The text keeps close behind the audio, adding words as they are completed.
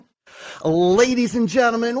Ladies and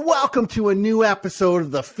gentlemen, welcome to a new episode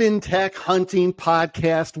of the FinTech Hunting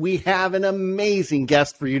Podcast. We have an amazing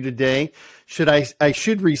guest for you today. I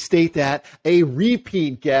should restate that, a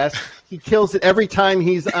repeat guest. He kills it every time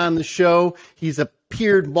he's on the show. He's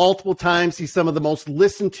appeared multiple times. He's some of the most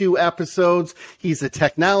listened to episodes. He's a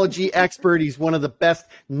technology expert. He's one of the best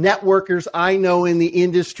networkers I know in the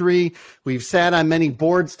industry. We've sat on many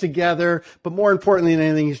boards together, but more importantly than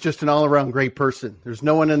anything, he's just an all-around great person. There's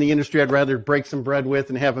no one in the industry I'd rather break some bread with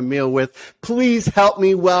and have a meal with. Please help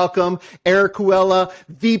me welcome Eric Cuella,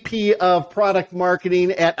 VP of Product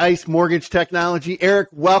Marketing at ICE Mortgage Technology. Eric,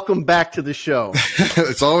 welcome back to the show.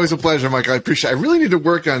 It's always a pleasure, Mike. I appreciate it. I really need to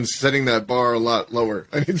work on setting that bar a lot lower.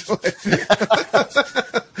 I need to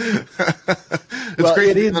It's great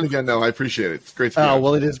to be on again, though. I appreciate it. It's great to be on.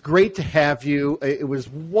 Well, it is great to have you. It was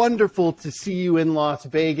wonderful to see you in Las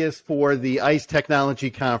Vegas for the ICE Technology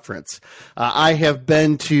Conference. I have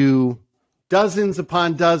been to dozens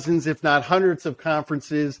upon dozens, if not hundreds of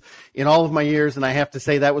conferences in all of my years, and I have to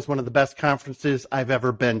say that was one of the best conferences I've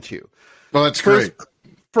ever been to. Well, that's great.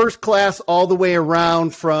 First class all the way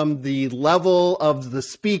around, from the level of the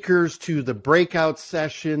speakers to the breakout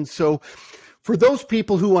session. So for those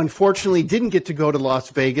people who unfortunately didn't get to go to Las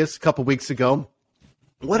Vegas a couple weeks ago,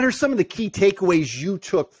 what are some of the key takeaways you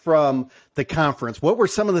took from the conference? What were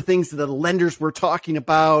some of the things that the lenders were talking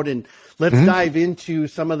about? And let's dive into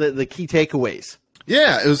some of the key takeaways.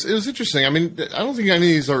 Yeah, it was interesting. I mean, I don't think any of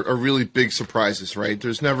these are really big surprises, right?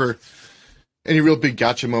 There's never any real big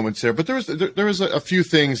gotcha moments there, but there was a few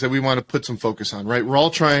things that we want to put some focus on, right? We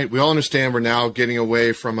all understand we're now getting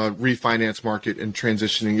away from a refinance market and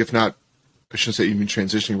transitioning, if not, I shouldn't say even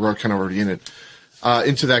transitioning, we're kind of already in it,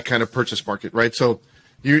 into that kind of purchase market, right? So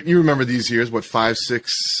you remember these years, 5,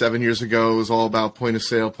 6, 7 years ago, it was all about point of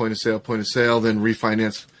sale, then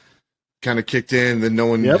refinance kind of kicked in, then no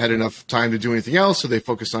one had enough time to do anything else, so they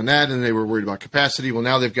focused on that, and they were worried about capacity. Well,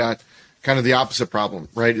 now they've got kind of the opposite problem,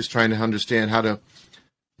 right, is trying to understand how to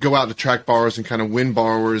go out and attract borrowers and kind of win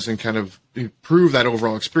borrowers and kind of improve that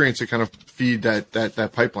overall experience to kind of feed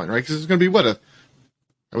that pipeline, right? Because it's going to be,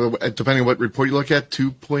 depending on what report you look at,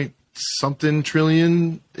 2-point-something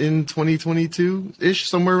trillion in 2022-ish,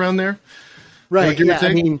 somewhere around there. Right, yeah,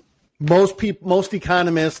 I mean, most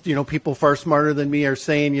economists, people far smarter than me are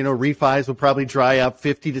saying, refis will probably dry up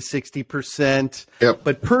 50 to 60%,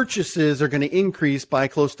 but purchases are going to increase by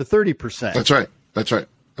close to 30%. That's right.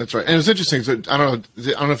 And it's interesting. So I don't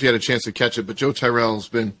know if you had a chance to catch it, but Joe Tyrell's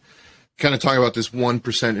been kind of talking about this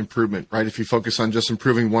 1% improvement, right? If you focus on just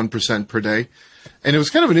improving 1% per day. And it was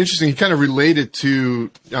kind of he kind of related to,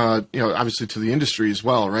 obviously to the industry as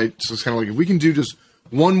well, right? So it's kind of like, if we can do just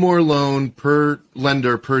one more loan per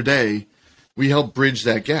lender per day, we help bridge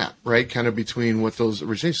that gap, right? Kind of between what those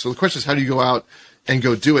originate. So the question is, how do you go out and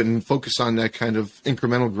go do it and focus on that kind of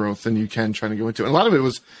incremental growth than you can trying to go into it? And a lot of it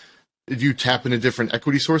was, if you tap into different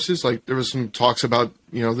equity sources, like there was some talks about,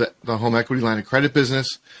 the home equity line of credit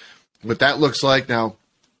business, what that looks like. Now,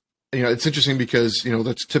 it's interesting because,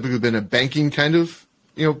 that's typically been a banking kind of,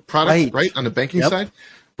 product, right? On the banking side.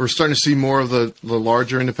 We're starting to see more of the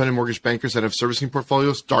larger independent mortgage bankers that have servicing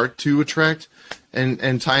portfolios start to attract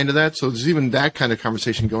and tie into that. So there's even that kind of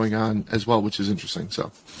conversation going on as well, which is interesting.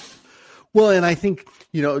 So, well, and I think,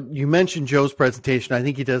 you mentioned Joe's presentation. I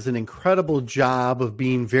think he does an incredible job of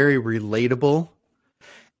being very relatable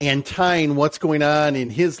and tying what's going on in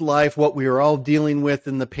his life, what we are all dealing with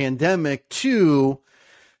in the pandemic, to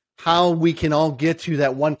how we can all get to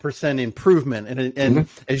that 1% improvement. And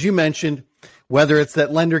as you mentioned, whether it's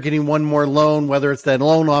that lender getting one more loan, whether it's that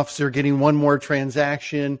loan officer getting one more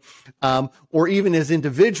transaction, or even as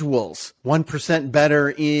individuals, 1%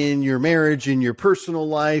 better in your marriage, in your personal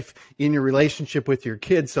life, in your relationship with your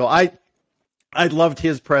kids. So I loved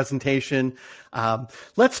his presentation.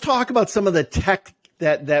 Let's talk about some of the tech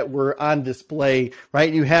that were on display,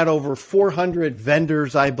 right? You had over 400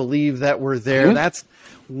 vendors, I believe, that were there. That's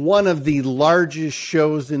one of the largest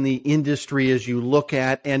shows in the industry as you look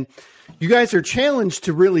at, and you guys are challenged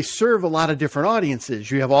to really serve a lot of different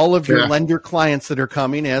audiences. You have all of your lender clients that are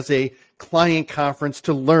coming as a client conference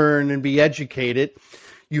to learn and be educated.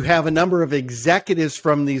 You have a number of executives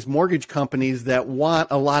from these mortgage companies that want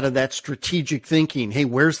a lot of that strategic thinking. Hey,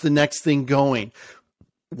 where's the next thing going?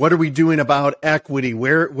 What are we doing about equity?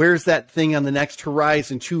 Where's that thing on the next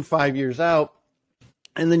horizon 2-5 years out?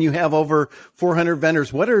 And then you have over 400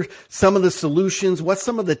 vendors. What are some of the solutions? What's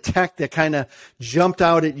some of the tech that kind of jumped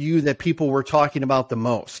out at you that people were talking about the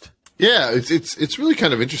most? Yeah, it's really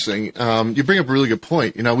kind of interesting. You bring up a really good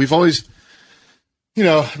point. We've always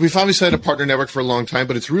We've obviously had a partner network for a long time,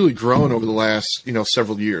 but it's really grown over the last,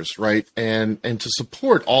 several years, right? And to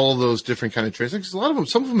support all of those different kind of trades, because a lot of them,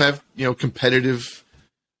 some of them have, competitive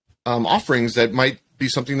offerings that might be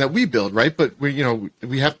something that we build, right? But we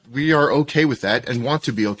are okay with that and want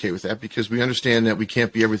to be okay with that because we understand that we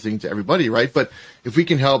can't be everything to everybody, right? But if we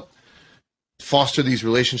can help foster these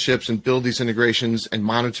relationships and build these integrations and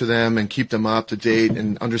monitor them and keep them up to date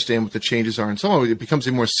and understand what the changes are and so on, it becomes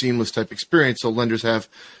a more seamless type experience. So lenders have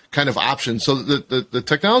kind of options. So the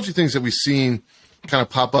technology things that we've seen kind of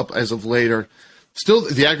pop up as of late are still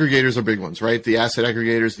the aggregators are big ones, right? The asset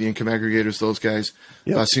aggregators, the income aggregators, those guys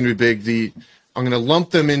seem to be big. I'm going to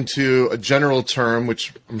lump them into a general term,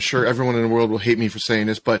 which I'm sure everyone in the world will hate me for saying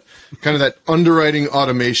this, but kind of that underwriting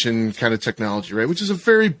automation kind of technology, right? Which is a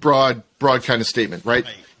very broad kind of statement, right?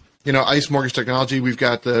 ICE Mortgage Technology, we've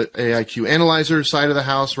got the AIQ Analyzer side of the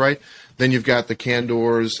house, right? Then you've got the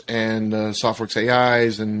Candors and Softworks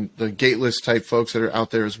AIs and the Gateless type folks that are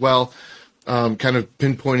out there as well, kind of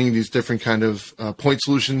pinpointing these different kind of point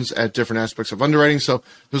solutions at different aspects of underwriting. So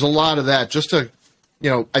there's a lot of that just to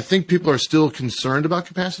I think people are still concerned about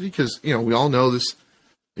capacity because, we all know this,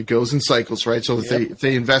 it goes in cycles, right? So if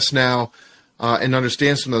they invest now and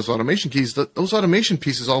understand some of those automation keys, those automation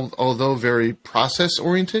pieces, although very process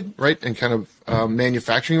oriented, right, and kind of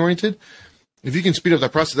manufacturing oriented, if you can speed up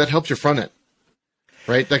that process, that helps your front end,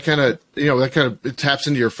 right? That kind of, it taps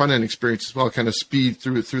into your front end experience as well, kind of speed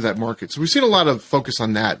through that market. So we've seen a lot of focus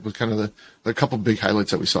on that with kind of the couple big highlights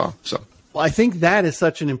that we saw. So. Well, I think that is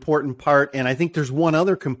such an important part. And I think there's one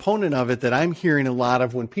other component of it that I'm hearing a lot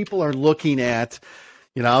of when people are looking at,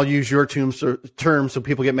 I'll use your terms so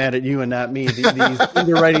people get mad at you and not me, these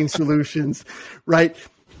underwriting solutions, right?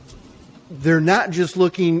 They're not just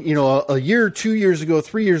looking, a year, 2 years ago,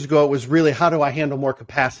 3 years ago, it was really how do I handle more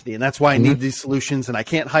capacity? And that's why I need these solutions and I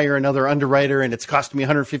can't hire another underwriter and it's costing me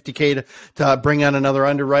 $150K to bring on another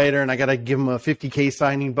underwriter and I got to give them a $50K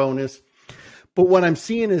signing bonus. But what I'm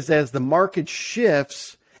seeing is as the market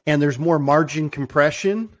shifts and there's more margin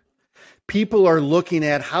compression, people are looking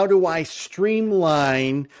at how do I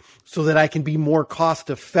streamline so that I can be more cost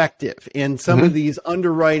effective. And some of these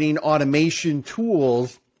underwriting automation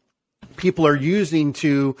tools people are using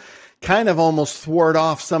to kind of almost thwart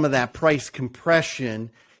off some of that price compression.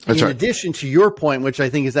 In addition to your point, which I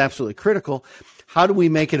think is absolutely critical, how do we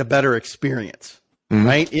make it a better experience,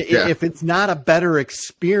 right? If it's not a better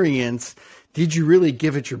experience, did you really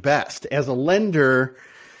give it your best? As a lender,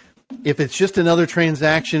 if it's just another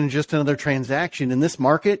transaction in this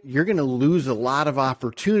market, you're going to lose a lot of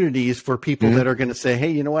opportunities for people that are going to say,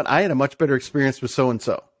 hey, you know what? I had a much better experience with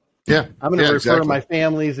so-and-so. Yeah. I'm going to refer my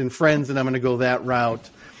families and friends, and I'm going to go that route.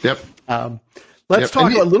 Yep. Let's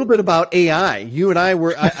talk a little bit about AI. You and I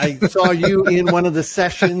saw you in one of the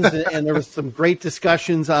sessions, and there was some great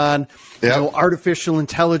discussions on artificial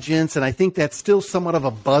intelligence, and I think that's still somewhat of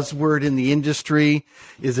a buzzword in the industry.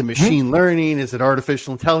 Is it machine learning? Is it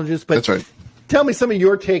artificial intelligence? But that's right. Tell me some of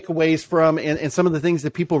your takeaways from and some of the things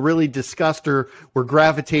that people really discussed or were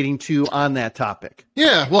gravitating to on that topic.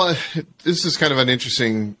 Yeah, well, this is kind of an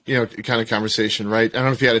interesting, kind of conversation, right? I don't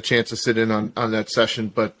know if you had a chance to sit in on that session,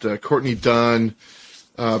 but Courtney Dunn,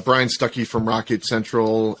 Brian Stuckey from Rocket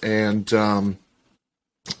Central, and oh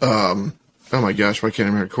my gosh, why can't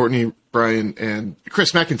I remember? Courtney, Brian, and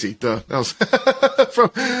Chris McEntee. That was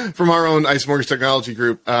from our own ICE Mortgage Technology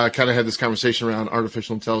group. Kind of had this conversation around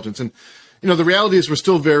artificial intelligence, and the reality is we're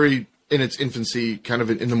still very in its infancy, kind of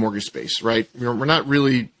in the mortgage space, right? We're not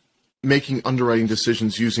really making underwriting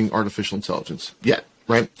decisions using artificial intelligence yet,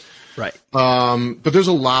 right? Right. But there's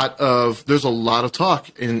a lot of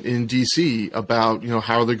talk in DC about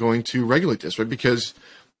how they're going to regulate this, right? Because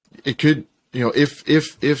it could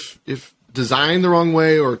if designed the wrong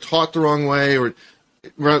way or taught the wrong way, or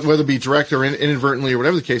whether it be direct or inadvertently or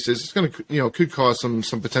whatever the case is, it's going to could cause some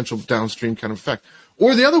potential downstream kind of effect,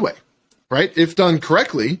 or the other way. Right? If done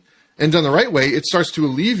correctly and done the right way, it starts to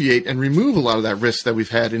alleviate and remove a lot of that risk that we've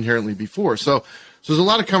had inherently before. So there's a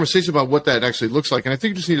lot of conversation about what that actually looks like. And I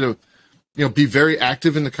think you just need to, be very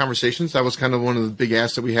active in the conversations. That was kind of one of the big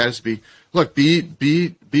asks that we had, is be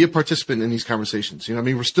a participant in these conversations.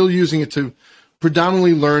 We're still using it to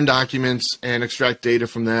predominantly learn documents and extract data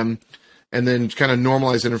from them, and then kind of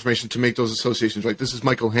normalize that information to make those associations, right? This is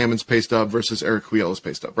Michael Hammond's pay stub versus Eric Cuyelo's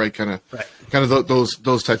pay stub, right? Kind of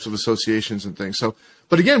those types of associations and things. So,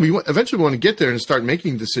 but again, we eventually want to get there and start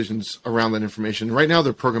making decisions around that information. Right now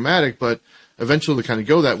they're programmatic, but eventually they kind of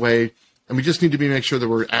go that way. And we just need to make sure that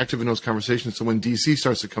we're active in those conversations. So when DC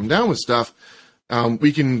starts to come down with stuff,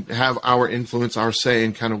 we can have our influence, our say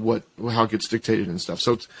in kind of how it gets dictated and stuff.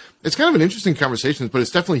 So it's kind of an interesting conversation, but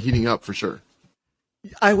it's definitely heating up for sure.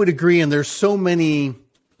 I would agree. And there's so many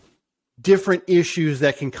different issues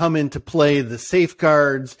that can come into play. The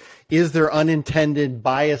safeguards, is there unintended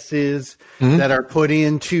biases that are put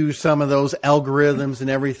into some of those algorithms and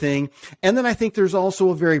everything? And then I think there's also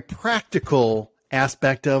a very practical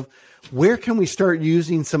aspect of where can we start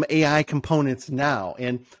using some AI components now?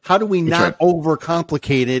 And how do we not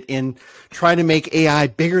overcomplicate it and try to make AI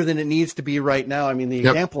bigger than it needs to be right now? I mean, the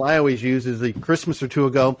example I always use is the Christmas or two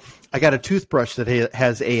ago, I got a toothbrush that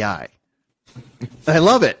has AI. I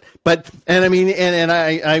love it. And I mean, and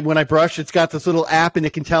I, when I brush, it's got this little app and it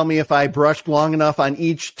can tell me if I brushed long enough on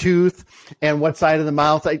each tooth and what side of the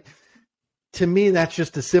mouth. To me, that's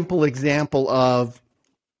just a simple example of,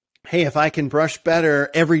 hey, if I can brush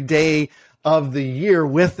better every day of the year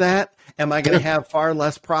with that, am I going to have far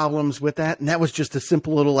less problems with that? And that was just a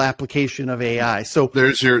simple little application of AI. So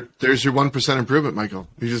there's your 1% improvement, Michael.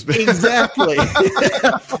 You just exactly.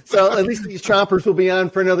 So at least these chompers will be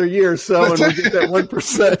on for another year or so, and we'll get that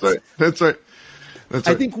 1%. That's right.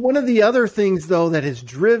 I think one of the other things, though, that has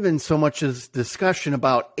driven so much of this discussion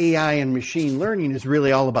about AI and machine learning is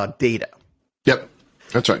really all about data. Yep.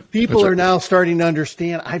 That's right. People are now starting to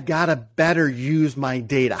understand, I've got to better use my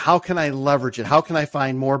data. How can I leverage it? How can I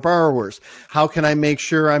find more borrowers? How can I make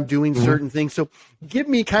sure I'm doing certain things? So give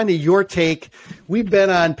me kind of your take. We've been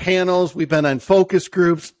on panels. We've been on focus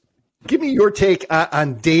groups. Give me your take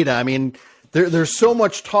on data. I mean, there's so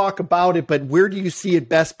much talk about it, but where do you see it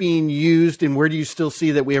best being used, and where do you still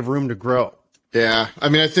see that we have room to grow? Yeah. I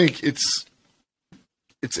mean, I think it's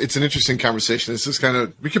an interesting conversation. It's just kind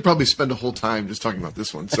of, we could probably spend a whole time just talking about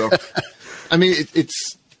this one. So, I mean,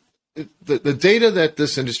 the data that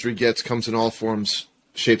this industry gets comes in all forms,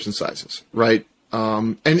 shapes, and sizes, right?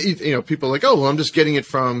 And you know, people are like, oh, well, I'm just getting it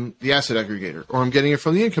from the asset aggregator, or I'm getting it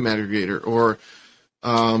from the income aggregator, or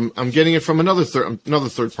I'm getting it from another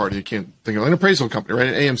third party. I can't think of an appraisal company, right?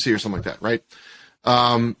 An AMC or something like that, right?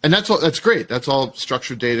 And that's great. That's all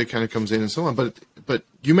structured data kind of comes in and so on. But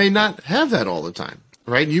you may not have that all the time.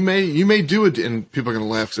 Right? You may do it, and people are going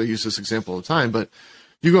to laugh because I use this example all the time, but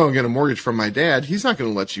you go and get a mortgage from my dad, he's not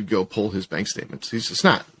going to let you go pull his bank statements. He's just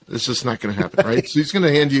not. It's just not going to happen, right? So he's going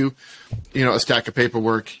to hand you, a stack of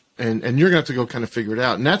paperwork, and you're going to have to go kind of figure it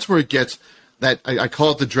out. And that's where it gets that, I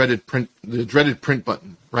call it the dreaded print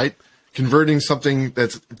button, right? Converting something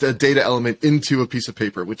that's the data element into a piece of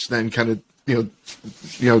paper, which then kind of,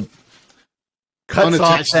 cuts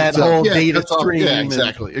off that whole data stream. Yeah,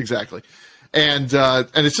 exactly. And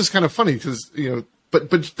it's just kind of funny because,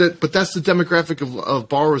 but that's the demographic of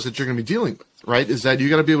borrowers that you're going to be dealing with, right? Is that you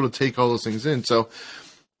got to be able to take all those things in. So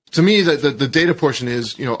to me, the data portion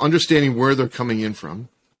is, understanding where they're coming in from,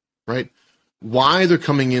 right? Why they're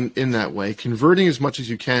coming in that way, converting as much as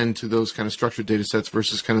you can to those kind of structured data sets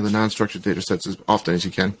versus kind of the non-structured data sets as often as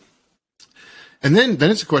you can. And then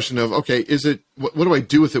it's a question of, okay, what do I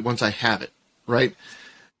do with it once I have it, right?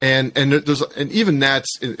 And even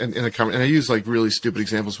that's in a comment, and I use like really stupid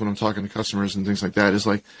examples when I'm talking to customers and things like that, is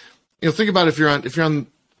like, think about if you're on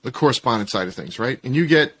the correspondent side of things, right? And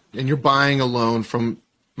you're buying a loan from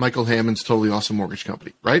Michael Hammond's Totally Awesome Mortgage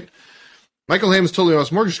Company, right? Michael Hammond's Totally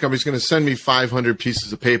Awesome Mortgage Company is going to send me 500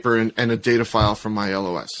 pieces of paper and a data file from my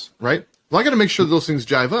LOS, right? Well, I got to make sure those things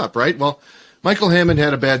jive up, right? Well, Michael Hammond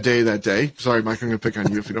had a bad day that day. Sorry, Mike, I'm going to pick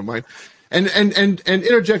on you if you don't mind. And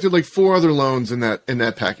interjected like 4 other loans in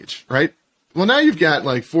that package, right? Well, now you've got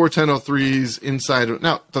like 4 1003s inside.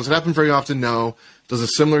 Now, does it happen very often? No. Does a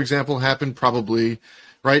similar example happen? Probably,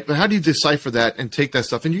 right? But how do you decipher that and take that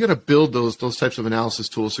stuff? And you got to build those types of analysis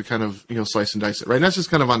tools to kind of slice and dice it, right? And that's just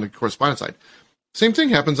kind of on the correspondent side. Same thing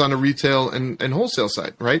happens on the retail and wholesale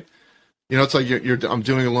side, right? It's like I'm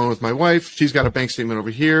doing a loan with my wife. She's got a bank statement over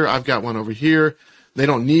here. I've got one over here. They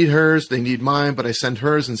don't need hers, they need mine, but I send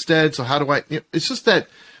hers instead. So how do I, it's just that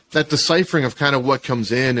deciphering of kind of what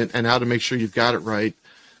comes in and how to make sure you've got it right,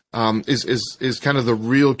 is kind of the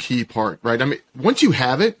real key part, right? I mean, once you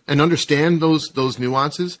have it and understand those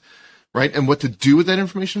nuances, right, and what to do with that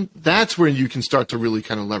information, that's where you can start to really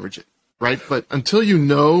kind of leverage it, right? But until you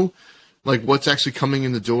know, like what's actually coming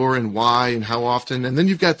in the door and why and how often. And then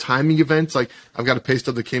you've got timing events, like I've got a pay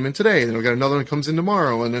stub that came in today, and then I've got another one that comes in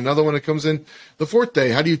tomorrow, and another one that comes in the 4th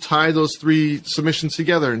day. How do you tie those 3 submissions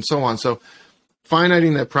together and so on? So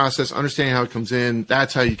finiting that process, understanding how it comes in,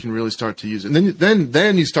 that's how you can really start to use it. And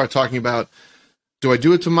then you start talking about, do I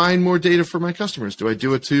do it to mine more data for my customers? Do I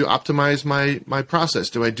do it to optimize my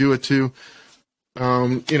process? Do I do it to,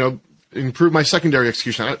 improve my secondary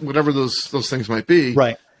execution? Whatever those things might be.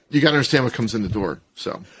 Right. You got to understand what comes in the door.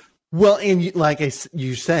 So, Well, and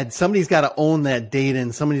you said, somebody's got to own that data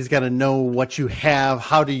and somebody's got to know what you have,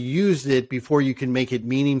 how to use it before you can make it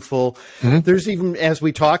meaningful. Mm-hmm. There's even, as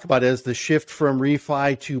we talk about, as the shift from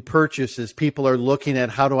refi to purchases, people are looking at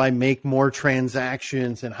how do I make more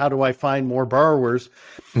transactions and how do I find more borrowers.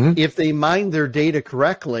 Mm-hmm. If they mine their data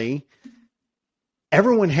correctly,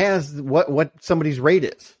 everyone has what somebody's rate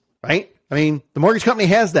is, right? I mean, the mortgage company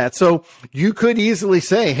has that. So you could easily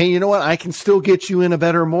say, hey, you know what? I can still get you in a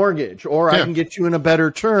better mortgage, or I can get you in a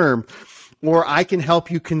better term, or I can help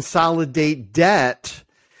you consolidate debt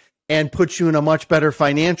and put you in a much better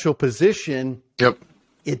financial position. Yep.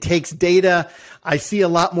 It takes data. I see a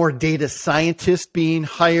lot more data scientists being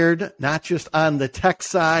hired, not just on the tech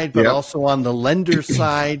side, but also on the lender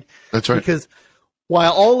side. That's right. Because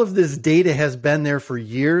while all of this data has been there for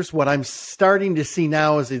years, what I'm starting to see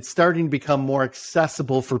now is it's starting to become more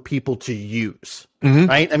accessible for people to use,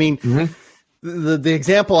 right? I mean, the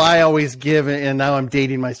example I always give, and now I'm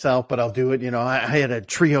dating myself, but I'll do it. I had a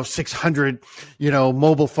Trio 600,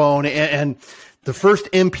 mobile phone, and the first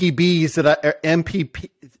MP3s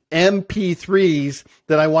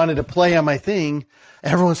that I wanted to play on my thing,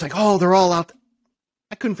 everyone's like, oh, they're all out.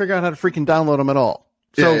 I couldn't figure out how to freaking download them at all.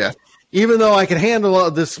 So even though I could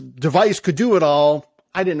handle this device, could do it all,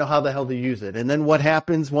 I didn't know how the hell to use it. And then what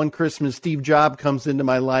happens one Christmas, Steve Jobs comes into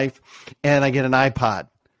my life and I get an iPod.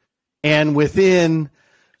 And within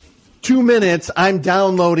 2 minutes, I'm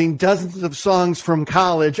downloading dozens of songs from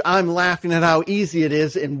college. I'm laughing at how easy it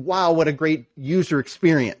is. And wow, what a great user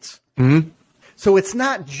experience. Mm-hmm. So it's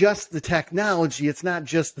not just the technology. It's not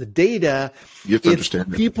just the data. You have to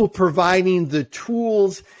understand that. People providing the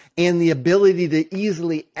tools and the ability to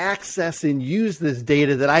easily access and use this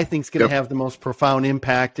data that I think is going to have the most profound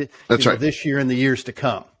impact this year and the years to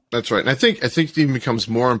come. That's right. And I think it even becomes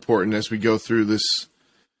more important as we go through this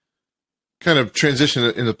kind of transition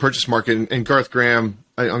in the purchase market. And Garth Graham,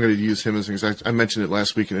 I'm going to use him as an example. I mentioned it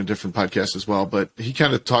last week in a different podcast as well, but he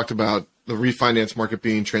kind of talked about the refinance market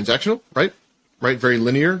being transactional, right? Very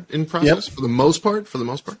linear in process for the most part.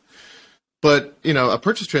 But, a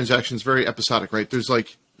purchase transaction is very episodic, right? There's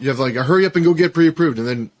you have a hurry up and go get pre-approved,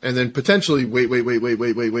 and then potentially wait.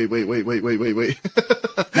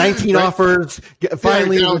 19 offers,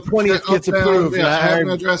 finally the 20th gets approved. I have an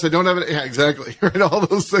address, I don't have it. Yeah, exactly. Right, all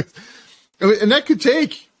those things. And that could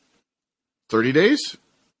take 30 days,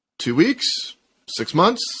 2 weeks, 6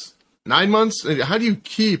 months, 9 months. How do you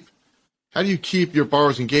keep your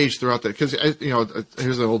borrowers engaged throughout that? Because,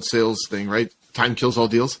 here's an old sales thing, right? Time kills all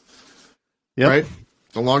deals. Yep. Right?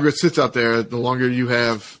 The longer it sits out there, the longer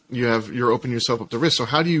you're opening yourself up to risk. So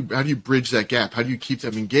how do you bridge that gap? How do you keep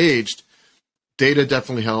them engaged? Data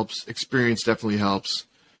definitely helps. Experience definitely helps.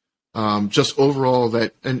 Just overall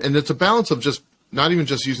that, and it's a balance of just not even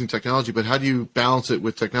just using technology, but how do you balance it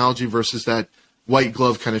with technology versus that white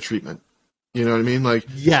glove kind of treatment? You know what I mean? I'm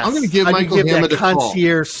going to give Michael Hammond a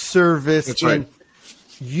concierge service. That's right.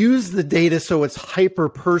 Use the data so it's hyper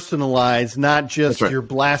personalized, not just you're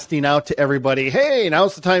blasting out to everybody, hey,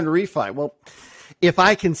 now's the time to refi. Well, if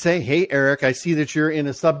I can say, hey, Eric, I see that you're in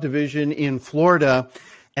a subdivision in Florida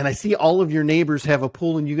and I see all of your neighbors have a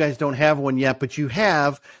pool and you guys don't have one yet, but you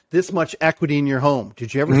have this much equity in your home.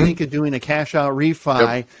 Did you ever think of doing a cash out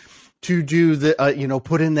refi to do the,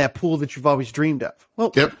 put in that pool that you've always dreamed of?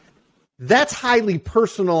 Well, that's highly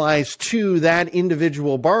personalized to that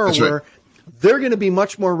individual borrower. They're going to be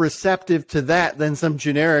much more receptive to that than some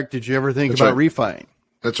generic. Did you ever think about refining?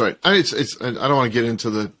 That's right. I don't want to get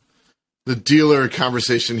into the dealer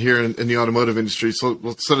conversation here in the automotive industry, so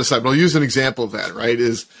we'll set aside. But I'll use an example of that. Right?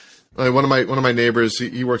 Is one of my neighbors.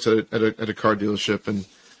 He works at a car dealership, and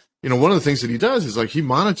one of the things that he does is he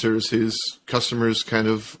monitors his customers' kind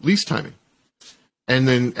of lease timing, and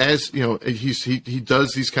then as he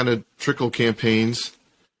does these kind of trickle campaigns.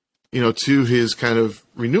 To his kind of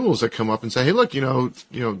renewals that come up and say, hey, look,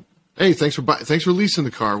 hey, thanks for leasing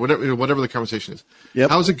the car, whatever the conversation is. Yep.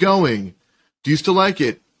 How's it going? Do you still like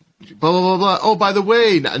it? Blah, blah, blah, blah. Oh, by the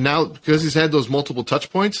way, now, because he's had those multiple touch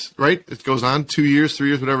points, right? It goes on 2 years, 3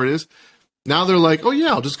 years, whatever it is. Now they're like, oh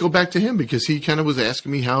yeah, I'll just go back to him because he kind of was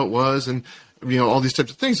asking me how it was and, all these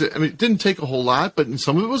types of things. I mean, it didn't take a whole lot, but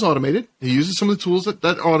some of it was automated. He uses some of the tools that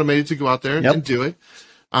are automated to go out there and do it.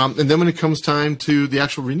 And then when it comes time to the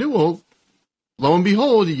actual renewal, lo and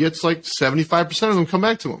behold, he gets 75% of them come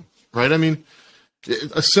back to him, right? I mean,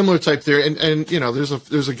 a similar type there. And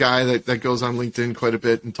there's a guy that goes on LinkedIn quite a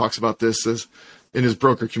bit and talks about this as in his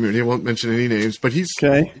broker community. I won't mention any names, but he's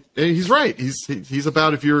right. He's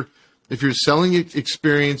about if you're selling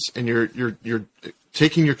experience and you're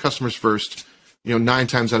taking your customers first, 9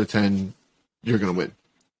 times out of 10, you're going to win.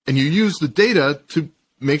 And you use the data to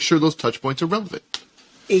make sure those touch points are relevant.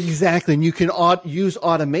 Exactly. And you can use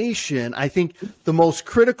automation. I think the most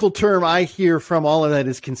critical term I hear from all of that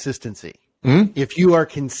is consistency. Mm-hmm. If you are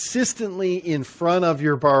consistently in front of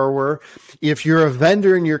your borrower, if you're a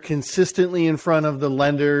vendor and you're consistently in front of the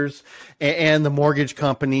lenders and the mortgage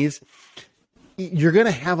companies, you're going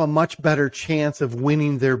to have a much better chance of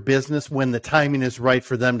winning their business when the timing is right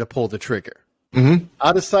for them to pull the trigger. Mm-hmm.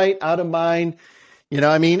 Out of sight, out of mind,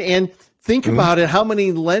 and think about it. How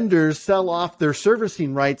many lenders sell off their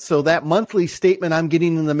servicing rights so that monthly statement I'm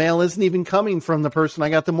getting in the mail isn't even coming from the person I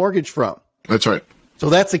got the mortgage from? That's right. So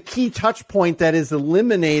that's a key touch point that is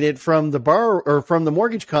eliminated from the borrower or from the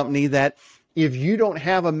mortgage company, that if you don't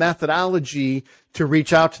have a methodology to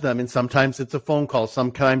reach out to them, and sometimes it's a phone call,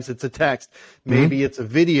 sometimes it's a text, maybe it's a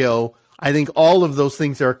video, I think all of those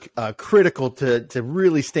things are critical to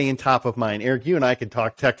really staying top of mind. Eric, you and I could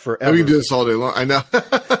talk tech forever. We can do this all day long. I know.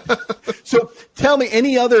 So tell me,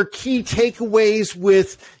 any other key takeaways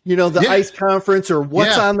with, the ICE conference, or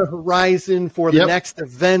what's on the horizon for the next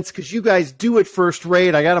events? Because you guys do it first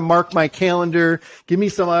rate. I got to mark my calendar. Give me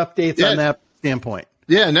some updates on that standpoint.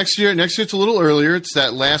 Yeah, next year it's a little earlier. It's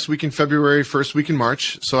that last week in February, first week in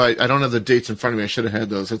March. So I don't have the dates in front of me. I should have had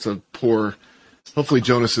those. That's a poor. Hopefully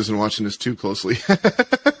Jonas isn't watching this too closely. All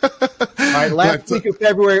right, last week of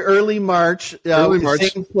February, early March.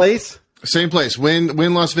 Same place? Same place. Win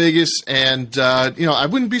Las Vegas. And, I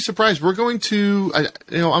wouldn't be surprised. We're going to,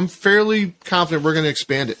 I'm fairly confident we're going to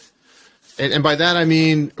expand it. And by that, I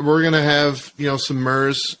mean, we're going to have, some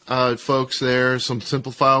MERS folks there, some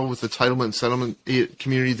Simplifile with the entitlement and settlement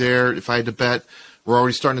community there. If I had to bet, we're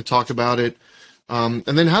already starting to talk about it. And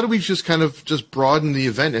then how do we just kind of broaden the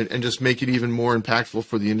event and just make it even more impactful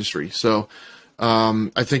for the industry? So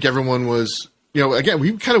I think everyone was, again,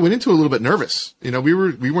 we kind of went into it a little bit nervous. We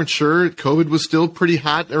weren't sure. COVID was still pretty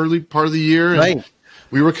hot early part of the year. Right. And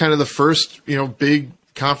we were kind of the first, big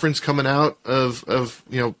conference coming out of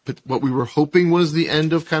what we were hoping was the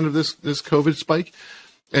end of kind of this COVID spike.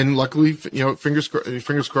 And luckily, fingers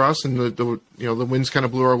crossed, and the winds kind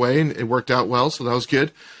of blew our way, and it worked out well. So that was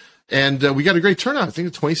good. And we got a great turnout. I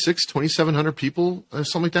think 2,700 people,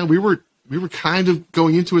 something like that. We were kind of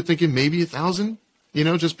going into it thinking maybe 1,000,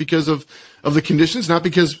 just because of the conditions, not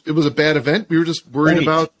because it was a bad event. We were just worried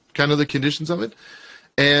about kind of the conditions of it.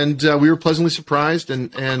 And we were pleasantly surprised.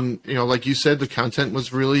 And like you said, the content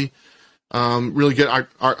was really good.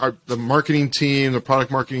 The marketing team, the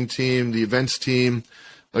product marketing team, the events team,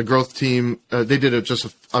 the growth team, they did a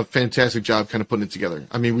fantastic job kind of putting it together.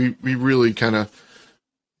 I mean, we really kind of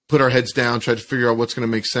put our heads down, tried to figure out what's going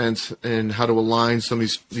to make sense and how to align some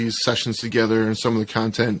of these sessions together and some of the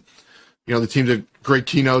content. The team did great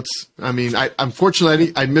keynotes. I mean,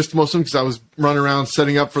 unfortunately I missed most of them because I was running around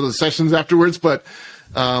setting up for the sessions afterwards, but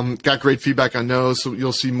got great feedback on those. So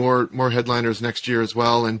you'll see more headliners next year as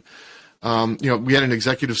well. And we had an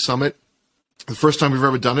executive summit. The first time we've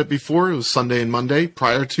ever done it before. It was Sunday and Monday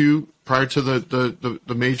prior to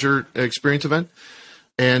the major experience event.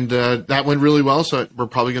 And that went really well, so we're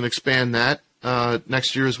probably going to expand that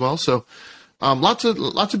next year as well. So lots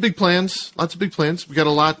of big plans. We got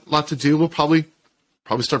a lot to do. We'll probably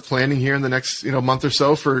start planning here in the next month or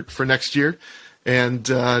so for next year, and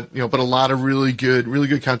but a lot of really good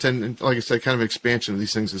content, and like I said, kind of expansion of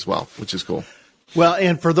these things as well, which is cool. Well,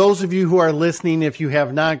 and for those of you who are listening, if you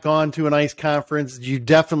have not gone to an ICE conference, you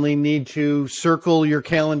definitely need to circle your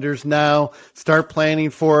calendars now, start planning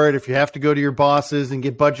for it. If you have to go to your bosses and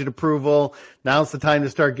get budget approval, now's the time to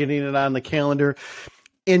start getting it on the calendar.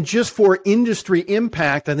 And just for industry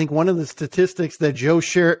impact, I think one of the statistics that Joe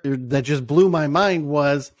shared that just blew my mind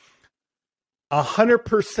was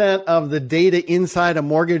 100% of the data inside a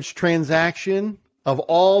mortgage transaction, of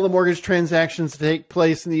all the mortgage transactions that take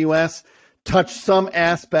place in the U.S., touch some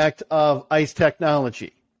aspect of ICE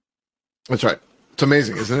technology. That's right. It's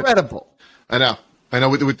amazing, isn't it? Incredible. I know.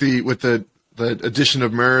 With the addition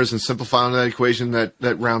of MERS and simplifying that equation,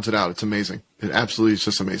 that rounds it out. It's amazing. It absolutely is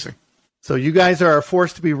just amazing. So you guys are a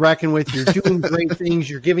force to be reckoned with. You're doing great things.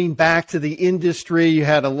 You're giving back to the industry. You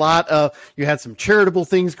had some charitable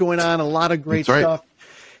things going on, a lot of great stuff.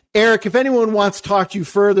 Eric, if anyone wants to talk to you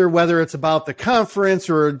further, whether it's about the conference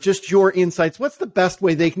or just your insights, what's the best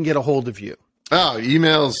way they can get a hold of you? Oh,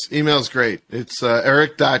 email's great. It's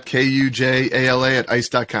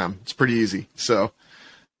eric.kujala@ice.com. It's pretty easy. So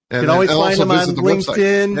you can always find them on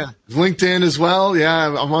LinkedIn. Yeah. LinkedIn as well.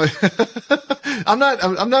 Yeah, I'm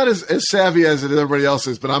not as savvy as everybody else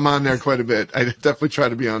is, but I'm on there quite a bit. I definitely try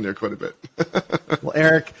to be on there quite a bit. Well,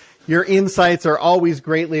 Eric, your insights are always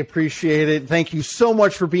greatly appreciated. Thank you so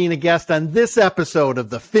much for being a guest on this episode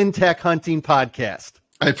of the FinTech Hunting Podcast.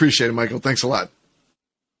 I appreciate it, Michael. Thanks a lot.